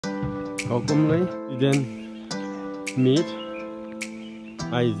Kaukum Lui Students Meet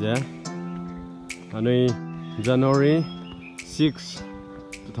aige anui January 6,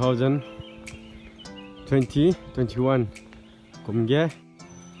 2021 hangge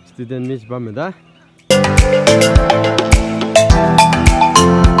student meet bambe da.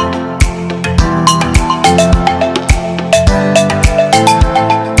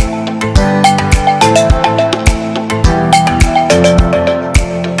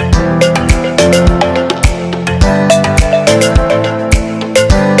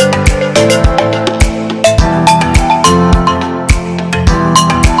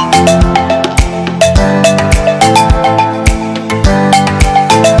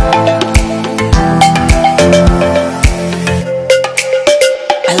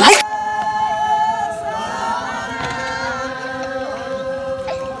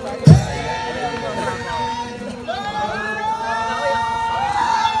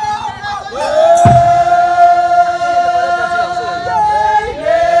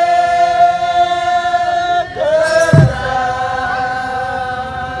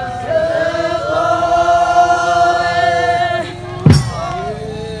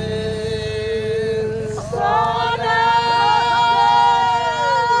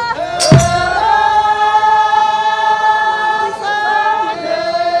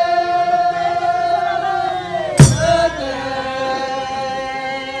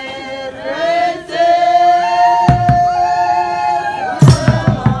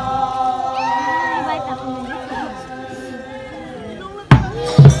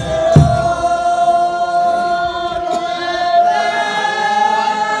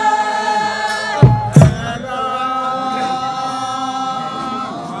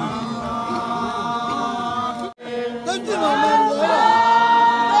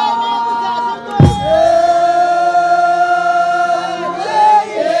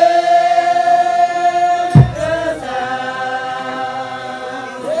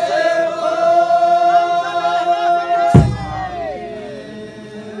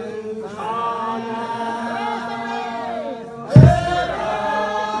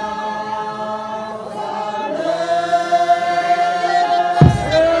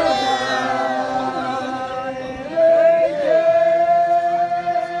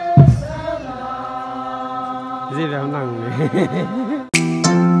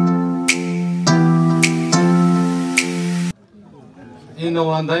 In the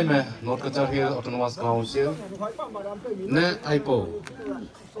one day, North Kachari Autonomous Council, Ne Ipo,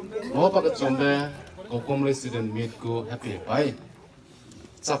 Mopak Chombe, Kaukum Lui Students Meet go happy pie.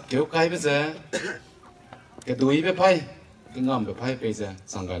 Sap Kyo Kai Beze, Kedui Be Pie, Kingam Be Pie Peze,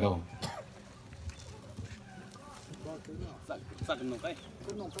 Sangalo.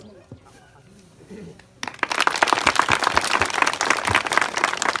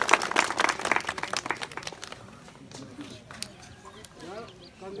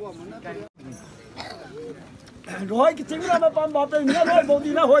 Rồi cái chính là bảo tình nhá, rồi bộ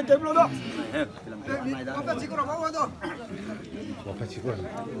gì nó hồi tìm luôn đó.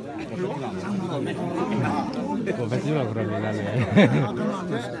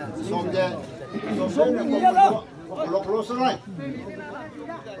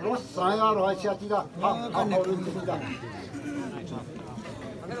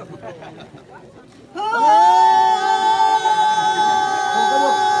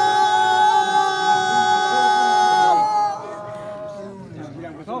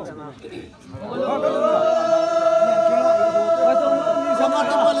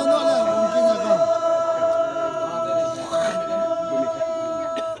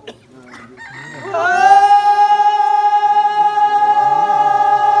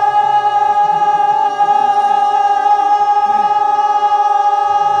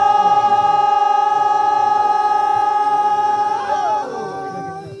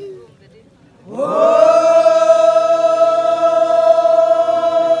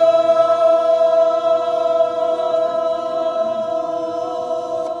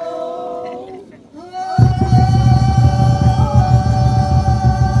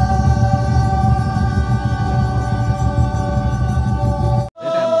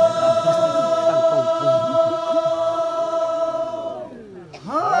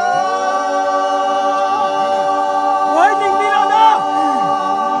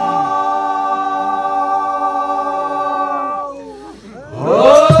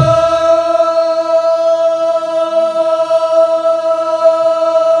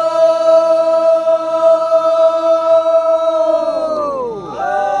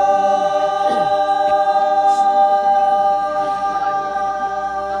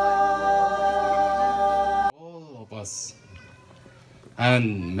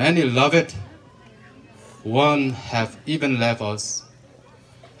 many love it. One have even left us.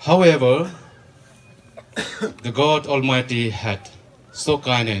 However, the God Almighty had so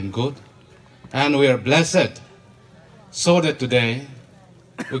kind and good, and we are blessed, so that today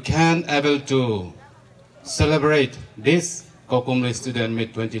we can able to celebrate this Kaukum Lui Student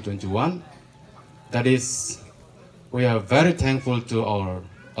Meet 2021. That is, we are very thankful to our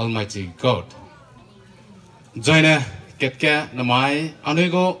Almighty God. Join ketke namai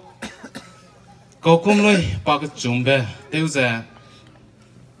anuigo Kaukum Lui pak chingbe teuze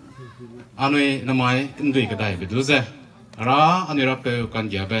anui namai ndui kadai beduze ra anira pe kan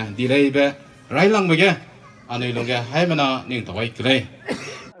jabe delei be rai lang bege anui longe hai mana ning tawai klei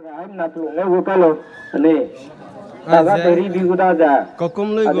na tu ngai kalo ani aga teri biguda ja Kaukum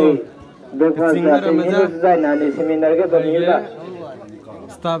Lui go singara maja na ni seminar ke baniya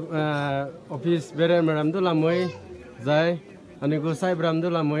staff office bere meram do lamoi jai ani go sai bram do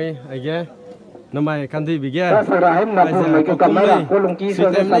lamoi aige namai kandi bige sarahim na pu mai ko kamera ko lungki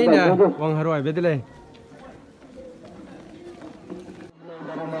so sa na wang haroi bedele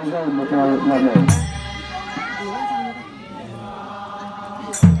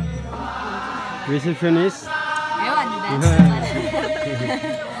receptionist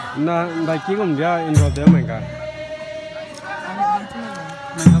na baki kom dia in rote manga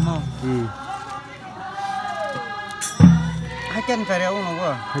mau hai ken kai reo no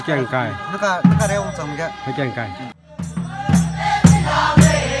wa hai kyang kai naka reo chang ga hai kyang kai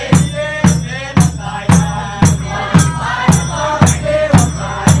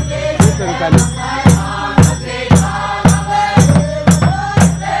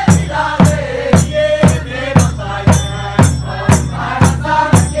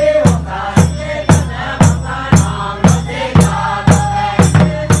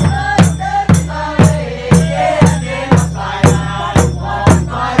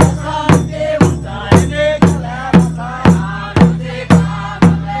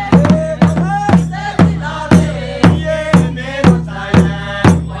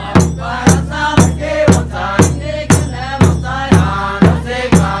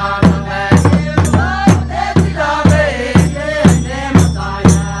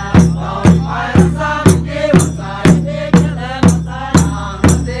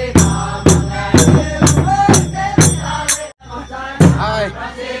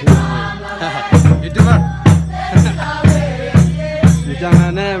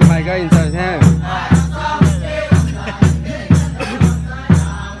jangan mereka internet.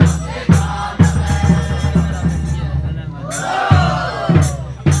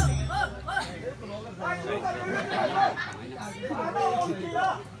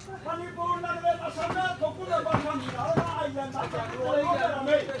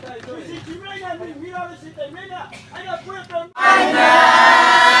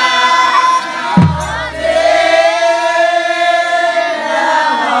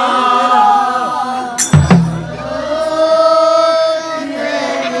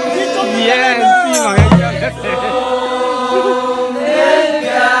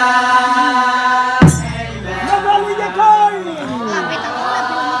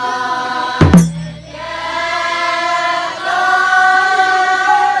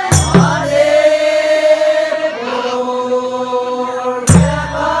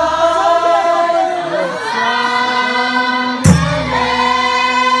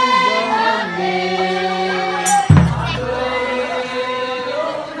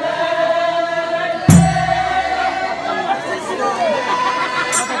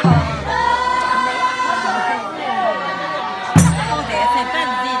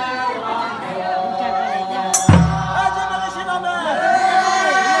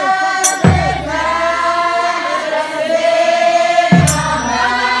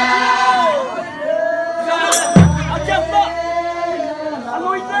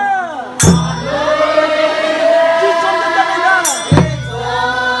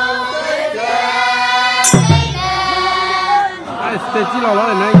 Chỉ lo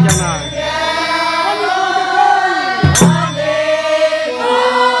là nơi nhà nào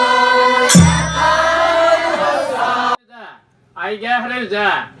aige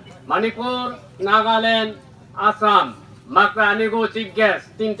Ringtie, Manipur, Nagaland, Assam, maka anigo chingbe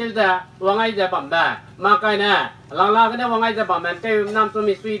tintil da wangai da bambe maka na lang na wangai da bambe te nam tu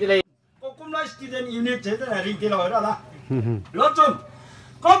mi sui delei Kaukum Lui Student Unit je da Ringtie lo ra Lotun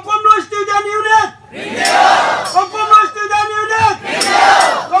Kaukum Lui Student Unit Kaukum Lui Student Unit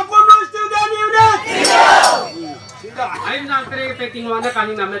Kaukum Lui Student Unit ai nang tere peting wana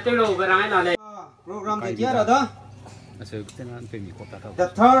kani na metelo berai na le program te kia ra da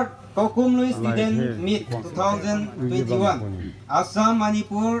The third Kaukum Lui Students Meet 2021, Assam,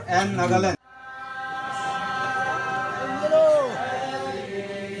 Manipur, and Nagaland.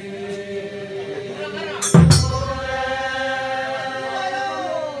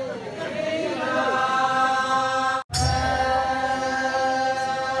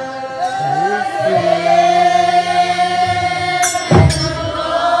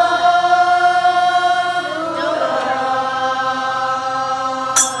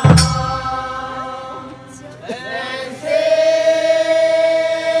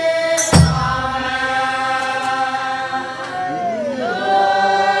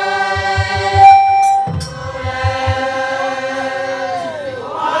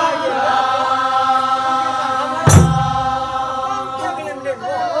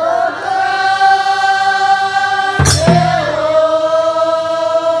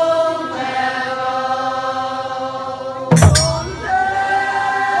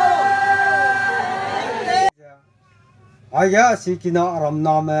 Aya sikina aram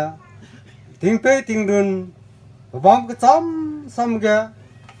name tingpe tingrun bam ke samge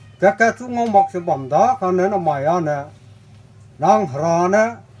jaka tu ngomok se bamda kana maya na nang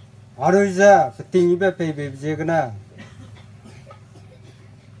harana aruja peting be pe be jegna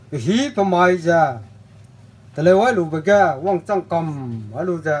hi pamai ja telewai lu bega wang changkam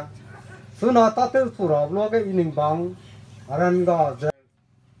aluja suna ta te surab lo ke ining bang aran ga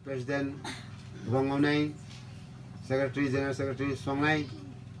President Wangonai, Secretary General Secretary Songai,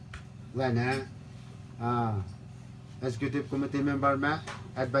 then Executive Committee member में,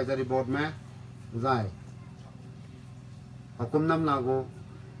 Advisory Board में, जाए. Kaukum nam lagu,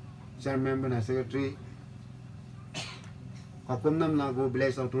 Chairman member Secretary. Kaukum nam lagu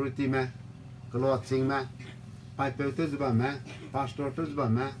Village Authority में, Keluar Sing में, Pipe tu juga में, Pastor tu juga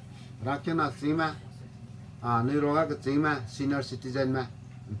में, Rakyat Nasri में, Niroga ke Sing में, Senior Citizen में.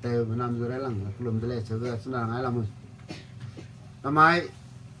 Teu benam zurai lang, belum delei coba senang aja lamun. Namai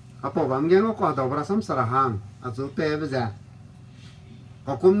apa banggen ko kau tahu berasam serahang, atau teu beja.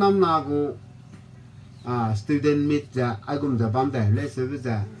 Kaukum nam nagu student meet ja, agum ja bambe le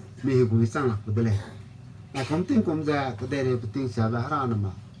sebeja, mihi bui sang lah delei. Nah komting kom ja delei penting siapa haran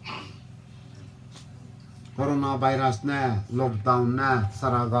nama. Corona virus na, lockdown na,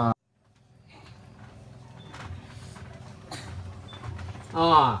 saraga.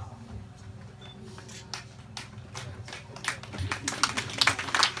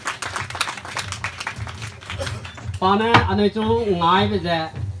 Pane anu itu ngai beja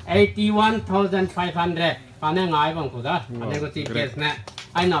 81,500. Pane ngai bang kuda. Anu itu tiket na.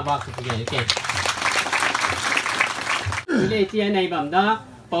 Ai nak bak tiket ke. Ini tiada naik bang dah.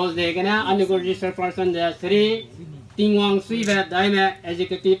 Pause deh kena. Anu itu register person dah Sri Tingwang Sui bet. Dah me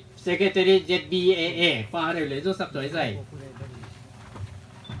Executive Secretary ZBAA. Pahari le itu sab tu isai.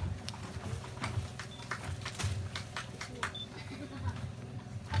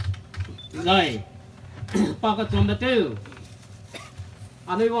 Rồi, bao cái chôm tu,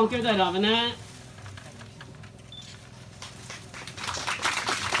 anh ấy vòng kêu đại là vậy nè,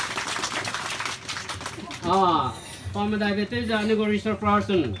 bao mà đại về tu giờ anh ấy có research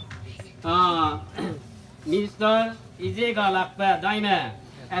person, Mr. Aige Galakpa, đại nè,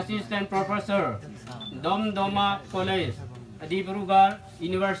 Assistant Professor, Doma College, Dibrugarh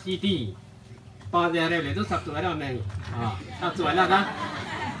University, bao giờ này tu sắp tuổi rồi mình, sắp tuổi là đó.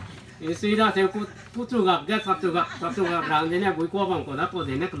 Sira saya putu gap dia satu gap rang dia ni bui kuah bang koda ko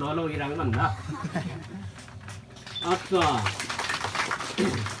dia ni kelolo irang mana. Apa?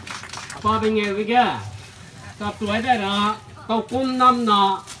 Apa bengi viga? Satu ada lah. Kaukum nam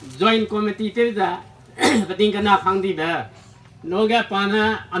na joint committee tu dah. Penting kena khang di ber. Loga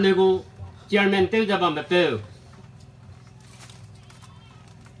pana anu chairman tu dah bang betul.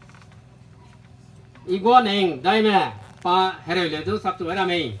 Igo neng, dah ni pa hero le tu satu ada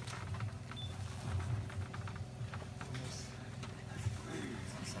mai.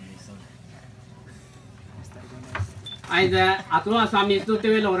 Aida atau Asamis tu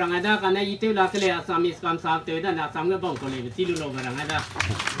tewe orang ada karena itu lah kele Asamis kam sah tewe dan Asam ke bang kole tilu orang ada.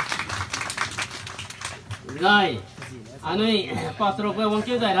 Right, anui pasro ko wong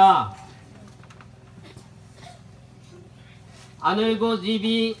kau dah lah. Anui go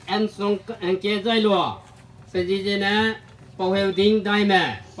GB and song ke jai lo. Sejije na pauheu ding dai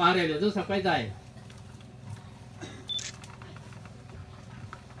me pare lo tu sampai jai.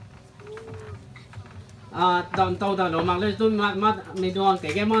 Tàu tàu tàu lỗ mặc lên tôi mặc mình đoan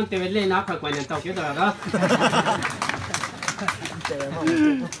cái món tê lên nắp phải quay nhận tàu kia rồi đó.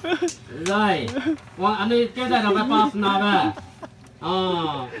 Rồi, anh ấy cái này là phải pass nào vậy?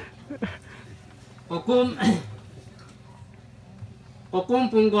 Kaukum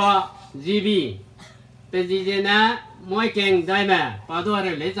Kaukum Punggo GB Pejijena Moi Keng Daima Padu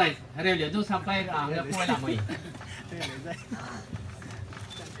Areu Lezai Areu Ledu sampai Angga Poi Lamoi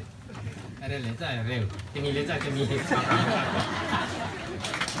Areu Lezai Areu Tinggi Lezai Tinggi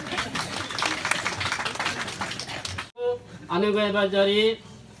Anu Gai Bajari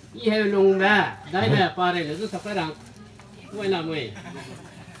Ihe Lungba Daima Pare Ledu sampai Angga Poi Lamoi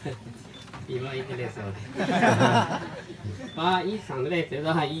Iwa Ikeleso ba ý sang đây thế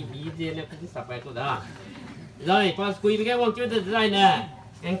là ý bí gì này cũng sắp phải tôi đã rồi pas kui cái vòng chơi được rồi nè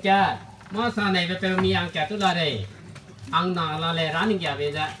anh cha mà sao này về mi anh cha tôi là đây anh nào là lẽ ra những cái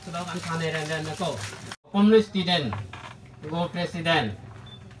về ra tôi đâu anh sang này rồi nè cô Kaukum Lui Student go president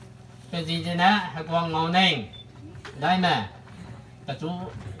president hạt quang ngầu neng đây nè các chú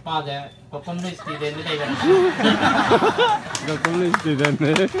ba giờ Kaukum Lui Student đây vậy Kaukum Lui Student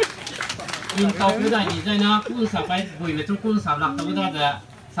in tàu kiểu đại gì nó cũng sắp phải buổi về chung cũng sắp lạc tàu đó là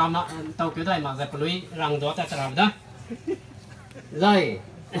sao mà tàu kiểu đại mà giờ lui răng đó ta làm đó rồi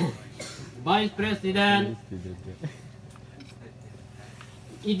Vice President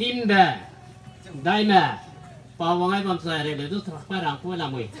Idimbe Daima bảo vòng ai bấm sai rồi để tôi phải răng cuối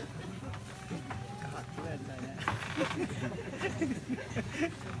làm gì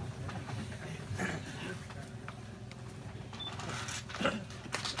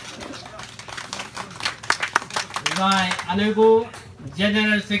rồi anh cô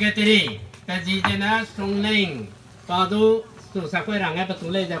General Secretary cái gì thế nào song linh bao nhiêu số sắc quay răng ấy bắt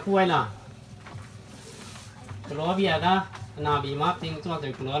tụi lấy ra quay là lo bia đó na bị mát tiếng cho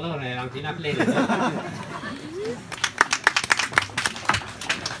tôi lo lo này răng chỉ nát lên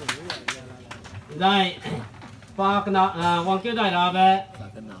rồi và cái nào quan kiểu đại là về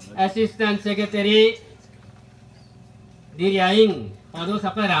Assistant Secretary đi ra in bao nhiêu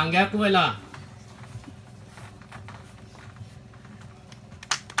sắc quay răng ấy quay là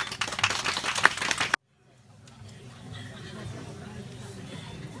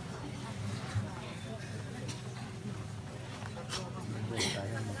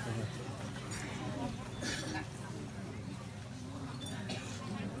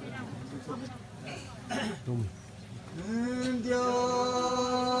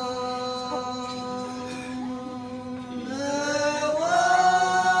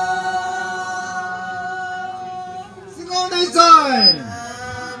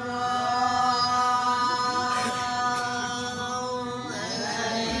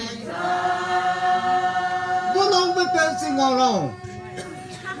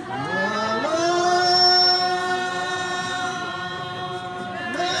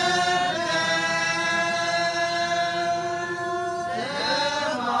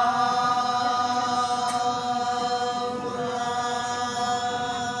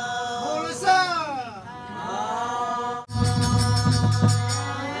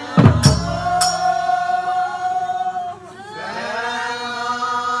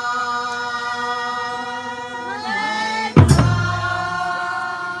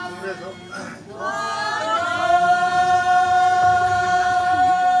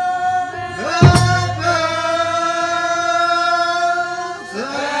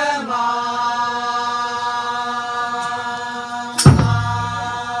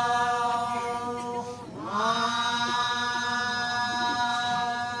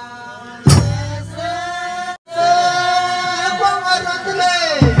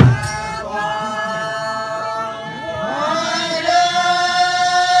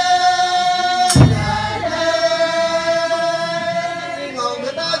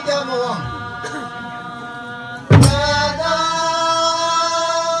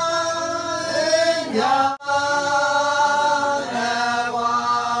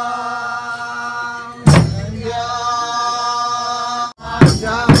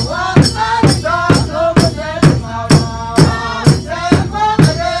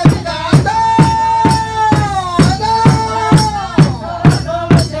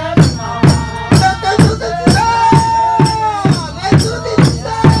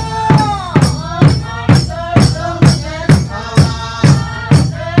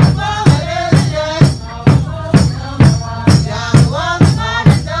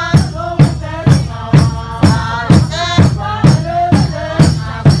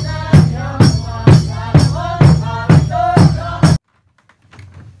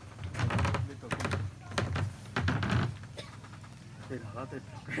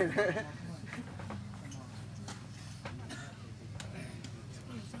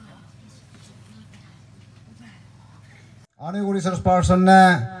Anui resource person na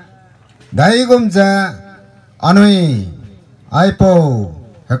dai gum ja anui aipo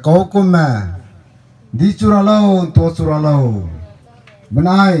he kaukum ma di churalo to churalo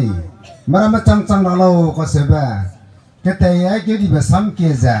benai maram chang chang lalu ko seba ketaya ke di basam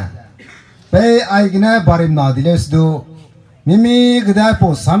keza pe aigna barim na diles do mimi gda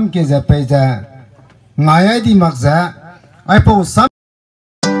po sam keza pe ja ngaya di makza ai po sam